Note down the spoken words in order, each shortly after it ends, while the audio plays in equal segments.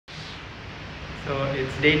So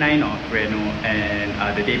it's day 9 of Reno,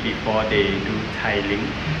 and the day before they do tiling.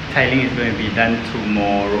 Tiling is going to be done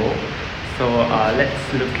tomorrow. So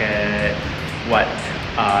let's look at what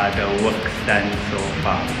the work's done so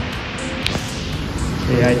far.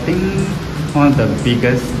 Okay, I think one of the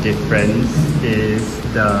biggest difference is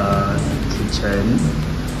the kitchen.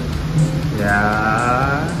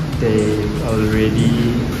 Yeah, they've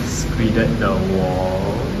already screeded the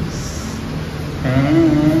walls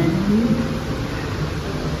and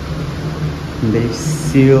they've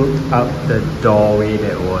sealed up the doorway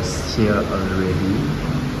that was here already.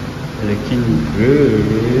 Looking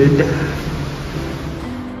good.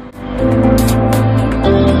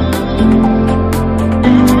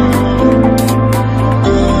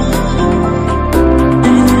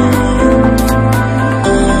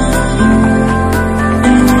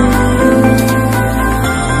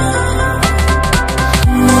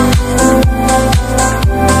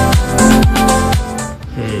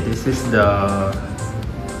 This is the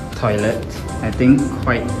toilet. I think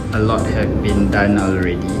quite a lot have been done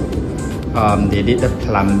already. They did the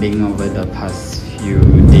plumbing over the past few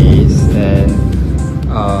days, and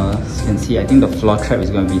as you can see, I think the floor trap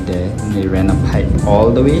is going to be there. And they ran a pipe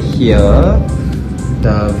all the way here.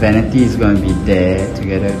 The vanity is going to be there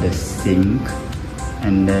together with the sink,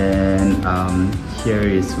 and then here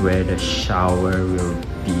is where the shower will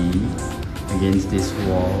be against this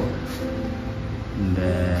wall. And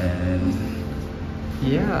then,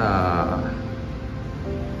 yeah,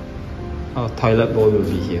 our toilet bowl will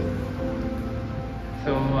be here.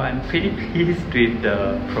 So I'm pretty pleased with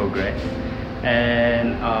the progress,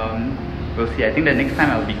 and we'll see. I think the next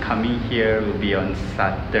time I'll be coming here will be on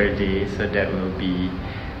Saturday, so that will be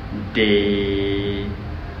day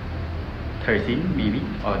 13 maybe,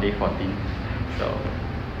 or day 14. So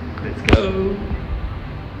let's go.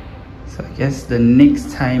 So I guess the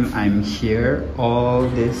next time I'm here, all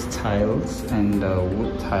these tiles and the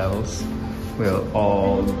wood tiles will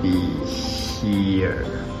all be here.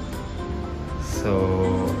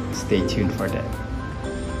 So stay tuned for that.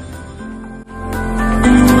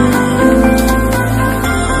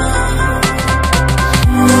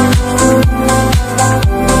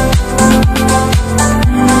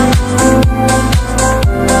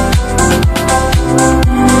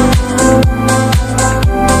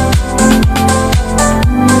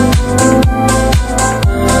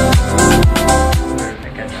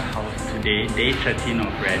 Day 13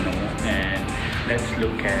 of Reno, and let's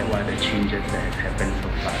look at what the changes that have happened so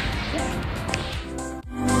far.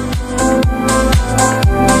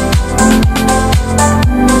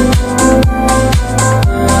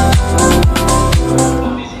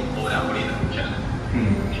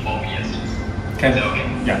 Can.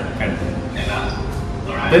 Yeah, can.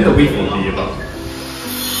 Then the width will be about.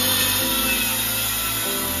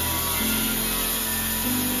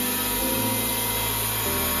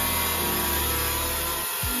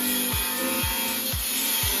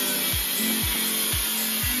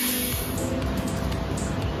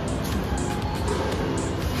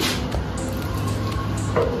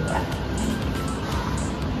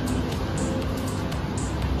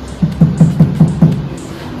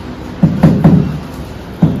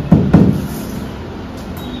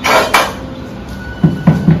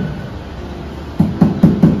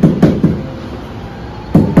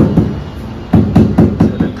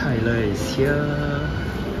 Here,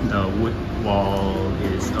 the wood wall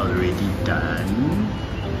is already done.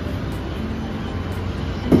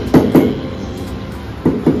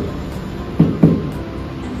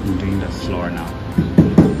 I'm doing the floor now.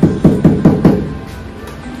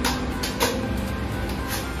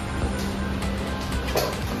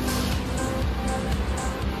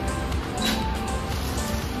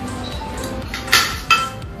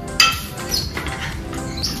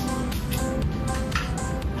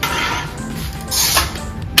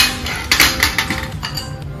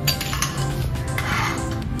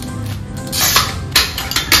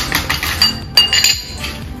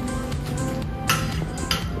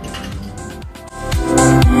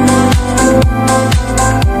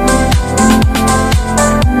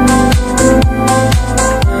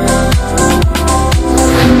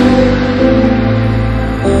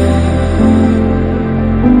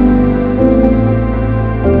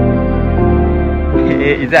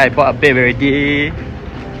 Is that I bought a bed already?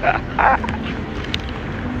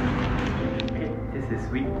 Okay, this is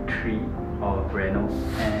week 3 of Reno,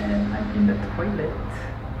 and I'm in the toilet.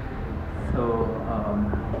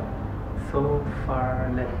 So far,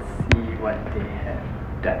 let's see what they have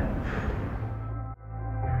done.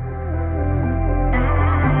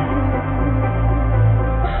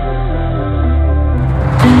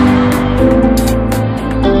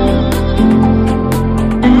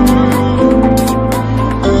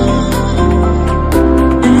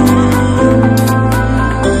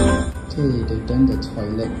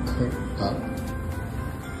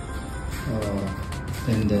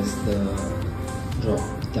 the drop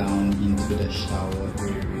down into the shower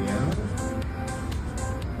area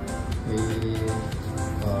with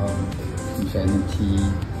vanity,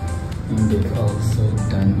 and they've also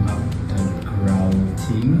done up the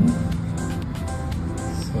grouting,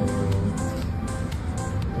 so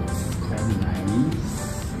it's quite nice.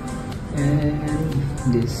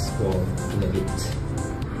 And this wall, love it,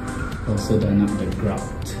 also done up the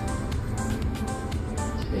grout.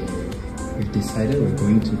 We've decided we're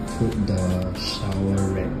going to put the shower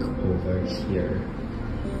rack over here.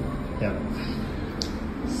 Yep.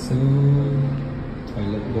 So,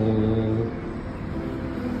 toilet bowl.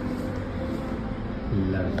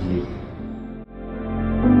 Lovely.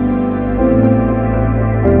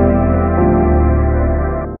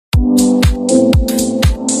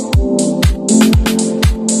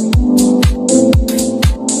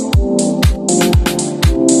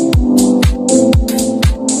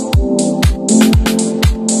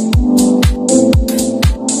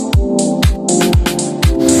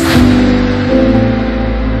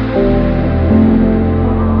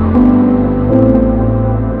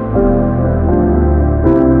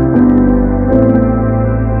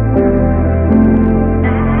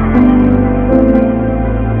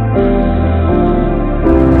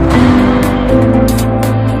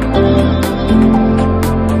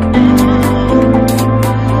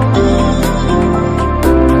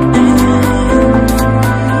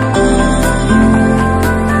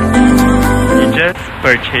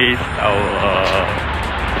 Purchased our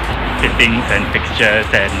fittings and fixtures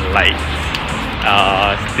and lights.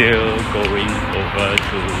 Still going over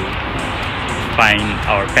to find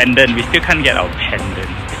our pendant. We still can't get our pendant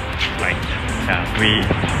right. We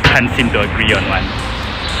can't seem to agree on one.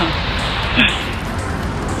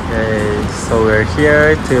 Okay, so we're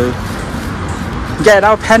here to get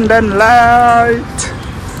our pendant light.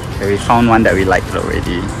 Okay, we found one that we liked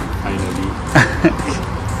already. Finally.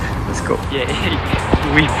 Let's go. Yay!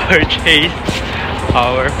 We purchased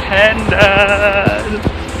our pendant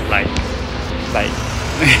light.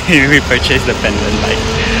 We purchased the pendant light.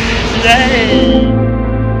 Yay!